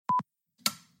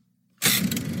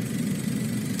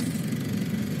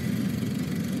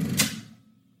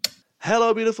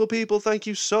Hello, beautiful people. Thank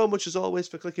you so much, as always,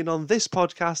 for clicking on this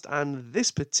podcast and this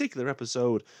particular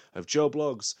episode of Joe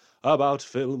Blogs about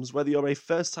films. Whether you're a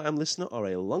first-time listener or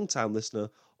a long-time listener,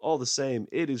 all the same,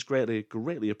 it is greatly,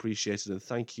 greatly appreciated, and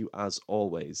thank you as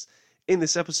always. In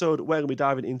this episode, we're going to be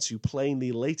diving into Plane,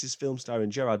 the latest film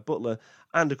starring Gerard Butler,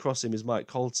 and across him is Mike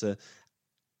Colter.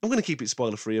 I'm going to keep it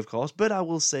spoiler-free, of course, but I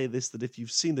will say this, that if you've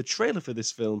seen the trailer for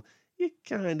this film, you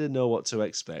kind of know what to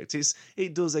expect.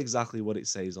 It does exactly what it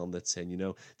says on the tin, you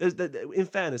know. In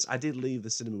fairness, I did leave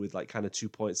the cinema with like kind of 2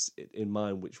 points in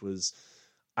mind, which was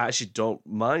I actually don't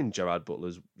mind Gerard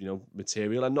Butler's,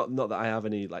 material, and not that I have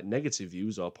any like negative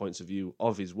views or points of view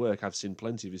of his work. I've seen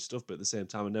plenty of his stuff, but at the same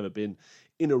time, I've never been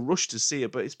in a rush to see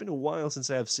it. But it's been a while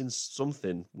since I have seen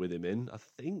something with him in. I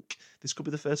think this could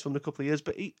be the first one in a couple of years.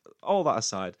 But all that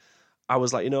aside, I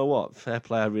was like, you know what? Fair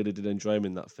play, I really did enjoy him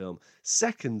in that film.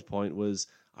 Second point was,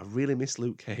 I really miss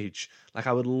Luke Cage. Like,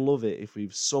 I would love it if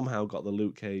we've somehow got the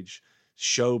Luke Cage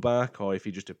show back, or if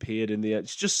he just appeared in the end.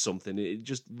 It's just something. It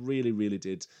just really, really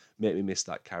did make me miss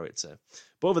that character.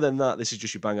 But other than that, this is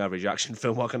just your bang average action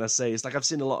film. What can I say? It's like I've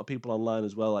seen a lot of people online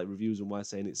as well, like reviews and why,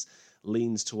 saying it's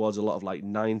leans towards a lot of like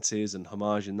 90s and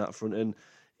homage in that front. And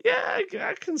yeah,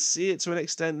 I can see it to an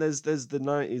extent. There's the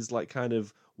 90s like kind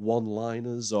of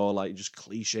one-liners or like just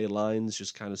cliche lines,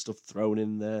 just kind of stuff thrown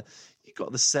in there. You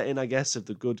got the setting, I guess, of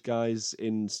the good guys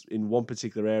in one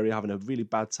particular area having a really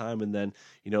bad time, and then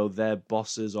their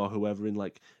bosses or whoever in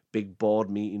like big board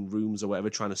meeting rooms or whatever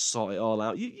trying to sort it all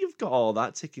out. You've got all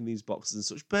that ticking these boxes and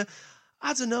such. But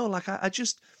I don't know, like I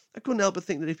couldn't help but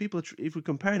think that if we're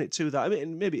comparing it to that, I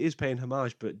mean, maybe it is paying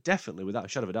homage, but definitely without a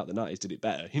shadow of a doubt, the 90s did it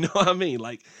better. You know what I mean?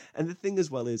 Like, and the thing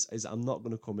as well is I'm not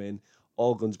going to come in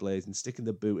all guns blazing, sticking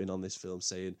the boot in on this film,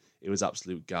 saying it was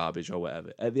absolute garbage or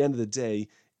whatever. At the end of the day,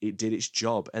 it did its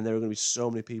job, and there are going to be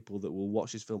so many people that will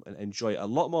watch this film and enjoy it a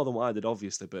lot more than what I did,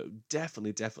 obviously, but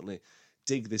definitely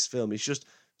dig this film. It's just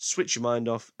switch your mind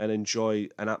off and enjoy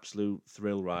an absolute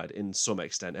thrill ride in some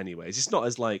extent anyways. It's not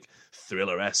as like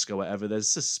thriller-esque or whatever. There's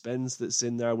suspense that's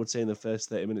in there, I would say, in the first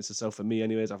 30 minutes or so. For me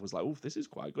anyways, I was like, oh, this is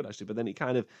quite good actually. But then it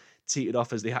kind of teetered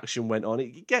off as the action went on.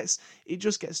 It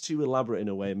just gets too elaborate in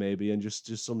a way maybe, and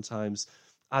just sometimes,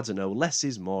 I don't know, less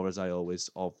is more, as I always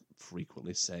or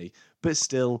frequently say. But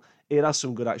still, it has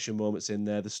some good action moments in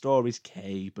there. The story's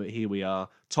K, but here we are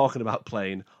talking about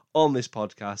Plane on this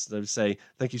podcast. And I would say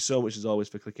thank you so much as always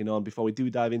for clicking on. Before we do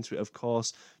dive into it, of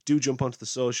course, do jump onto the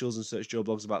socials and search Joe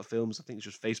Blogs About Films. I think it's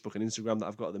just Facebook and Instagram that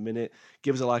I've got at the minute.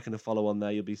 Give us a like and a follow on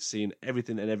there. You'll be seeing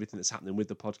everything that's happening with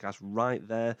the podcast right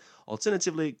there.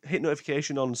 Alternatively, hit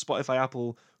notification on Spotify,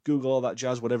 Apple, Google, all that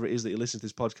jazz, whatever it is that you listen to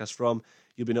this podcast from.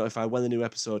 You'll be notified when the new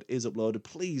episode is uploaded.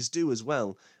 Please do as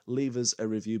well leave us a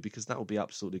review, because that would be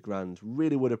absolutely grand.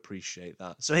 Really would appreciate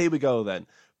that. So here we go then.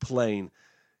 Plane.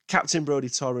 Captain Brodie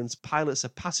Torrance pilots a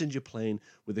passenger plane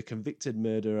with a convicted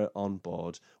murderer on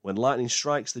board. When lightning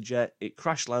strikes the jet, it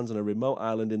crash lands on a remote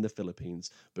island in the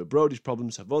Philippines. But Brodie's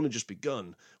problems have only just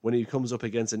begun when he comes up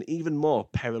against an even more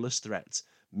perilous threat: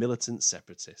 militant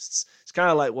separatists. It's kind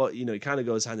of like what, it kind of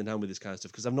goes hand in hand with this kind of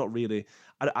stuff, because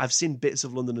I've seen bits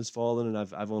of London Has Fallen, and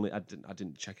I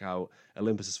didn't check out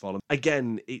Olympus Has Fallen.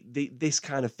 Again, this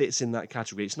kind of fits in that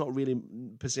category. It's not really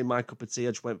per se my cup of tea.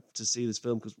 I just went to see this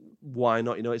film because why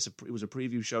not? It was a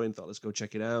preview showing, thought let's go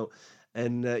check it out.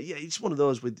 And it's one of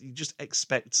those with you just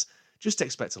expect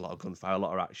a lot of gunfire, a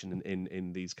lot of action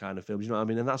in these kind of films, you know what I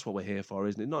mean? And that's what we're here for,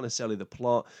 isn't it? Not necessarily the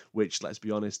plot, which, let's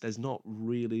be honest, there's not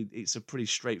really, it's a pretty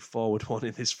straightforward one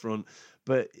in this front,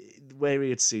 but we're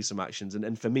here to see some actions.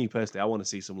 And for me personally, I want to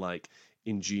see some like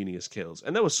ingenious kills.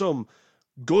 And there were some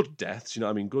good deaths, you know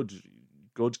what I mean?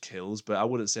 Good kills, but I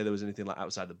wouldn't say there was anything like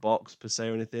outside the box per se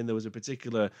or anything. There was a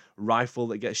particular rifle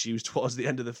that gets used towards the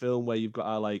end of the film where you've got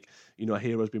our a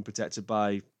hero's been protected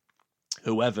by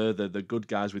whoever, the good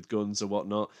guys with guns or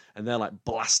whatnot, and they're like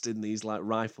blasting these like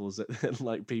rifles at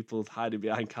like people hiding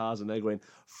behind cars, and they're going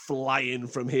flying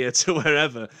from here to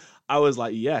wherever. I was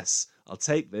like, yes, I'll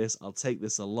take this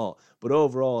a lot. But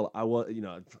overall, I was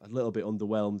a little bit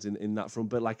underwhelmed in that front.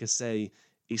 But like I say,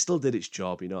 it still did its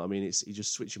job, you know what I mean? You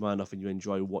just switch your mind off and you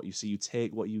enjoy what you see, you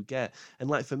take what you get. And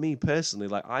like for me personally,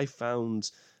 like I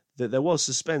found that there was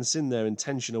suspense in there and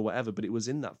tension or whatever, but it was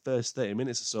in that first 30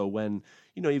 minutes or so when,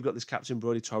 you've got this Captain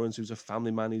Brodie Torrance who's a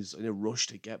family man, he's in a rush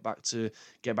to get back to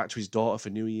his daughter for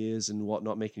New Year's and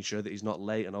whatnot, making sure that he's not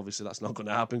late, and obviously that's not going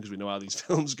to happen because we know how these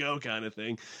films go kind of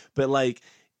thing. But like,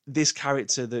 this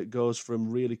character that goes from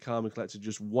really calm and collected,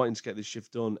 just wanting to get this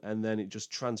shift done, and then it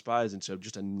just transpires into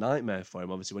just a nightmare for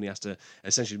him, obviously, when he has to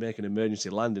essentially make an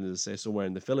emergency landing, as I say, somewhere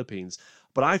in the Philippines.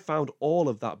 But I found all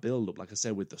of that build-up, like I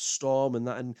said, with the storm and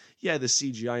that, and yeah, the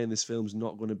CGI in this film's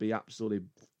not going to be absolutely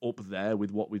up there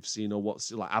with what we've seen or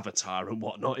what's like Avatar and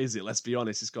whatnot, is it? Let's be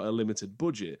honest, it's got a limited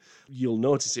budget. You'll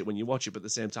notice it when you watch it, but at the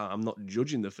same time, I'm not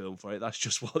judging the film for it. That's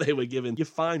just what they were given. You're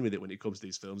fine with it when it comes to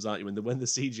these films, aren't you? When the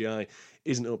CGI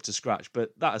isn't up to scratch.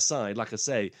 But that aside, like I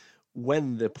say,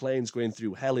 when the plane's going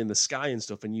through hell in the sky and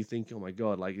stuff, and you think, oh my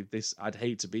God, like this, I'd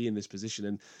hate to be in this position.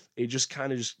 And it just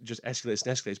kind of just escalates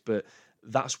and escalates. But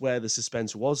that's where the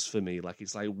suspense was for me. Like,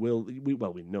 it's like, we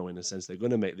know in a sense they're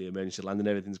going to make the emergency land and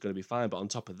everything's going to be fine. But on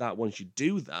top of that, once you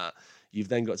do that, you've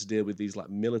then got to deal with these like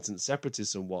militant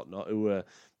separatists and whatnot who are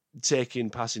taking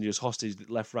passengers hostage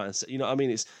left, right, and you know what I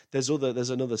mean? There's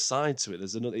another side to it.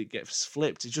 It gets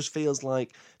flipped. It just feels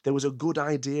like there was a good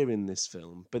idea in this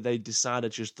film, but they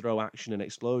decided to just throw action and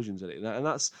explosions at it.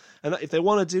 And if they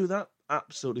want to do that,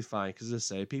 absolutely fine. Because as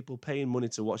I say, people paying money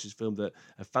to watch this film that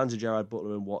are fans of Gerard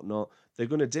Butler and whatnot, they're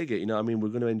going to dig it. You know what I mean? We're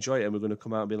going to enjoy it, and we're going to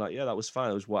come out and be like, yeah, that was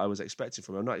fine. It was what I was expecting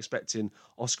from it. I'm not expecting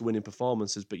Oscar-winning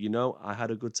performances, but I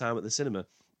had a good time at the cinema.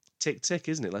 Tick, tick,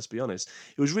 isn't it? Let's be honest.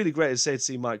 It was really great to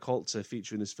see Mike Colter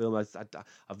featuring this film. I've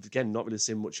again not really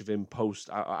seen much of him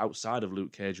outside of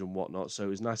Luke Cage and whatnot, so it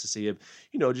was nice to see him,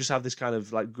 just have this kind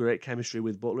of like great chemistry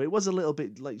with Butler. It was a little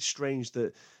bit like strange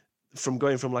that from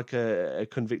going from like a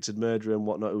convicted murderer and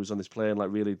whatnot who was on this plane,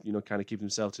 like really, kind of keeping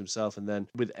himself to himself, and then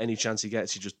with any chance he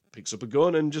gets, he just picks up a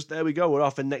gun and just there we go, we're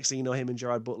off. And next thing you know, him and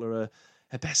Gerard Butler are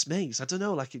her best mates. I don't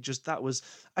know, like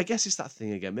I guess it's that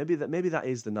thing again. Maybe that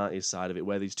is the 90s side of it,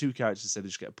 where these two characters say they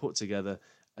just get put together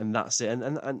and that's it.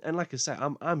 And like I say,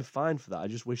 I'm fine for that. I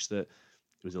just wish that it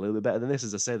was a little bit better than this.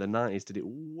 As I say, the 90s did it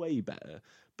way better.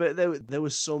 But there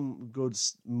was some good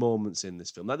moments in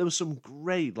this film. Like there was some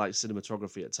great like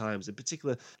cinematography at times. In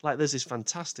particular, like there's this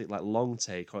fantastic like long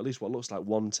take, or at least what looks like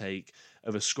one take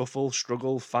of a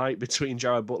struggle, fight between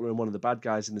Gerard Butler and one of the bad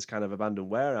guys in this kind of abandoned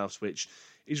warehouse, which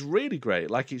is really great.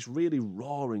 Like it's really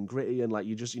raw and gritty, and like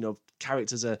you just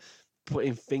characters are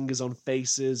putting fingers on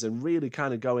faces and really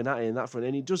kind of going at it in that front.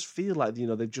 And it does feel like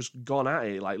they've just gone at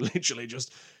it, like literally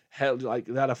just held, like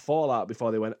they had a fallout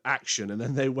before they went action, and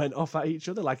then they went off at each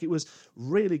other. Like it was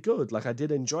really good. Like I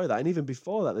did enjoy that. And even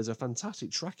before that, there's a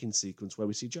fantastic tracking sequence where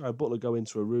we see Gerard Butler go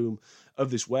into a room of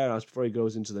this warehouse before he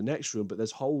goes into the next room, but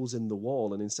there's holes in the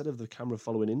wall, and instead of the camera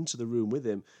following into the room with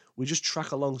him, we just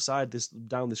track alongside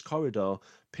down this corridor,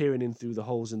 peering in through the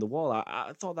holes in the wall.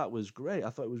 I thought that was great. I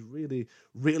thought it was really,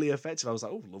 really effective. I was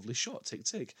like, oh, lovely shot, tick,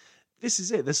 tick. This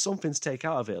is it. There's something to take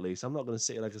out of it, at least. I'm not going to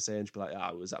sit here, like I say, and just be like,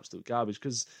 it was absolute garbage,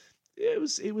 because it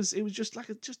was just like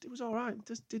it was all right. It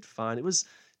just did fine. It was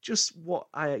just what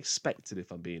I expected,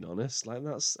 if I'm being honest. Like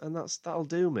that'll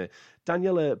do me.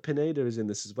 Daniela Pineda is in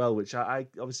this as well, which I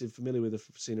obviously familiar with. I've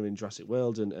seen her in Jurassic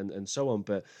World and so on,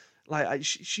 but like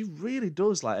she really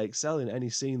does like excel in any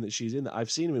scene that she's in that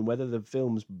I've seen her in, whether the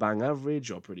film's bang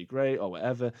average or pretty great or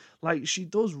whatever. Like she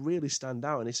does really stand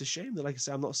out, and it's a shame that, like I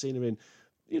say, I'm not seeing her in,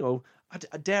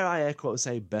 dare I air quote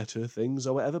say better things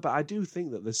or whatever, but I do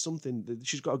think that there's something that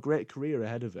she's got a great career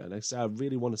ahead of her, and I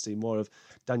really want to see more of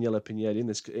Daniela Pineda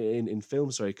in film,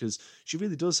 because she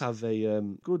really does have a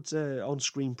good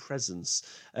on-screen presence.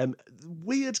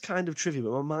 Weird kind of trivia,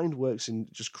 but my mind works in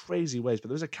just crazy ways. But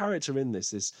there's a character in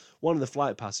this one of the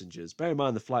flight passengers. Bear in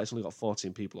mind the flight's only got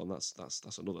 14 people on.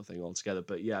 That's another thing altogether.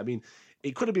 But yeah, I mean,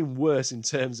 it could have been worse in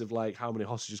terms of like how many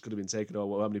hostages could have been taken,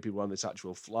 or how many people were on this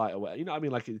actual flight, or whatever. You know what I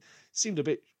mean? Like it seemed a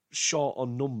bit short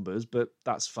on numbers, but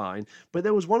that's fine. But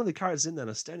there was one of the characters in there, and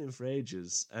I stared at him for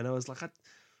ages, and I was like,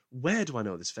 where do I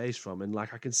know this face from? And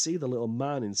like I can see the little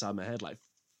man inside my head, like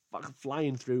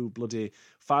flying through bloody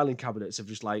filing cabinets of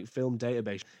just like film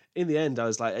database. In the end, I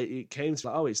was like, it came to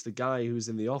like, oh, it's the guy who's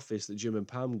in the office that Jim and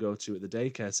Pam go to at the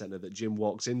daycare centre that Jim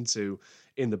walks into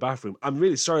in the bathroom. I'm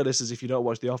really sorry, listeners, if you don't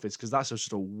watch The Office, because that's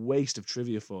just a waste of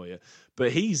trivia for you.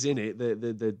 But he's in it.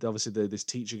 Obviously this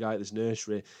teacher guy at this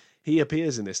nursery. He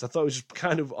appears in this. I thought it was just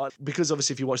kind of odd, because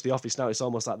obviously if you watch The Office now, it's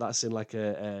almost like that's in like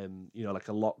a like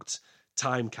a locked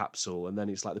time capsule, and then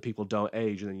it's like the people don't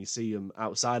age, and then you see them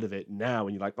outside of it now,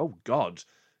 and you're like, oh God,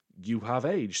 you have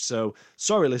aged. So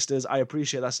sorry, listeners, I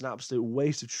appreciate that's an absolute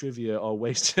waste of trivia or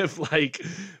waste of like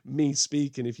me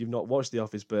speaking if you've not watched The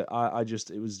Office, but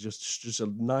it was just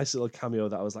a nice little cameo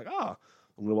that I was like, I'm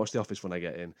going to watch The Office when I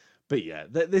get in. But yeah,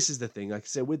 this is the thing. Like I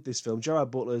say, with this film,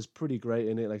 Gerard Butler is pretty great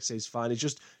in it. Like I say, he's fine. It's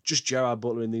just Gerard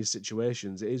Butler in these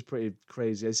situations. It is pretty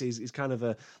crazy. He's kind of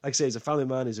like I say, he's a family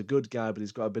man. He's a good guy, but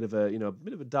he's got a bit of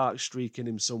a dark streak in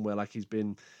him somewhere. Like he's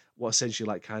been essentially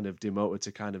like kind of demoted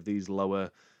to kind of these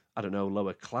lower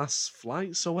class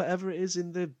flights or whatever it is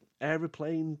in the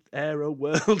aeroplane aero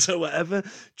world or whatever,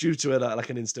 due to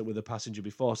like an incident with a passenger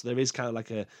before. So there is kind of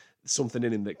like something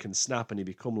in him that can snap, and he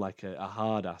become like a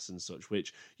hard ass and such,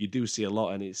 which you do see a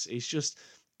lot. And it's just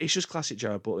it's just classic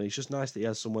Gerard Butler. It's just nice that he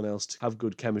has someone else to have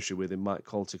good chemistry with in Mike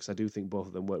Colter, because I do think both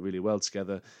of them work really well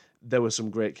together. There were some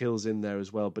great kills in there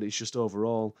as well, but it's just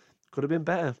overall could have been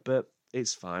better, but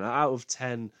it's fine. Out of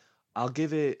 10, I'll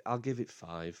give it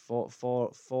 5,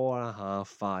 4.5,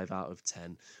 5 out of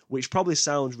 10, which probably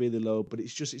sounds really low, but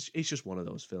it's just one of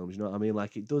those films. You know what I mean?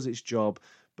 Like, it does its job,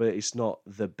 but it's not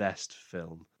the best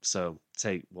film. So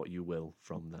take what you will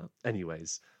from that.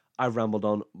 Anyways, I've rambled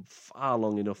on far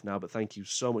long enough now, but thank you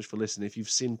so much for listening. If you've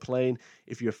seen Plane,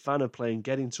 if you're a fan of Plane,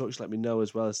 get in touch. Let me know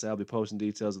as well. I'll be posting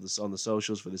details of this on the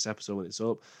socials for this episode when it's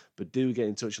up. But do get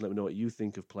in touch and let me know what you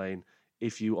think of Plane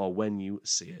if you or when you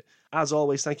see it. As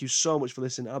always, thank you so much for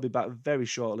listening. I'll be back very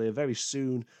shortly, very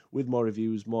soon, with more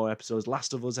reviews, more episodes.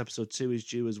 Last of Us episode 2 is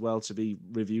due as well to be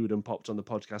reviewed and popped on the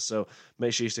podcast, so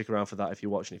make sure you stick around for that if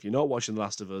you're watching. If you're not watching The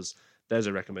Last of Us, there's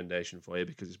a recommendation for you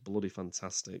because it's bloody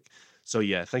fantastic. So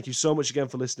yeah, thank you so much again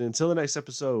for listening. Until the next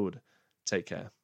episode, take care.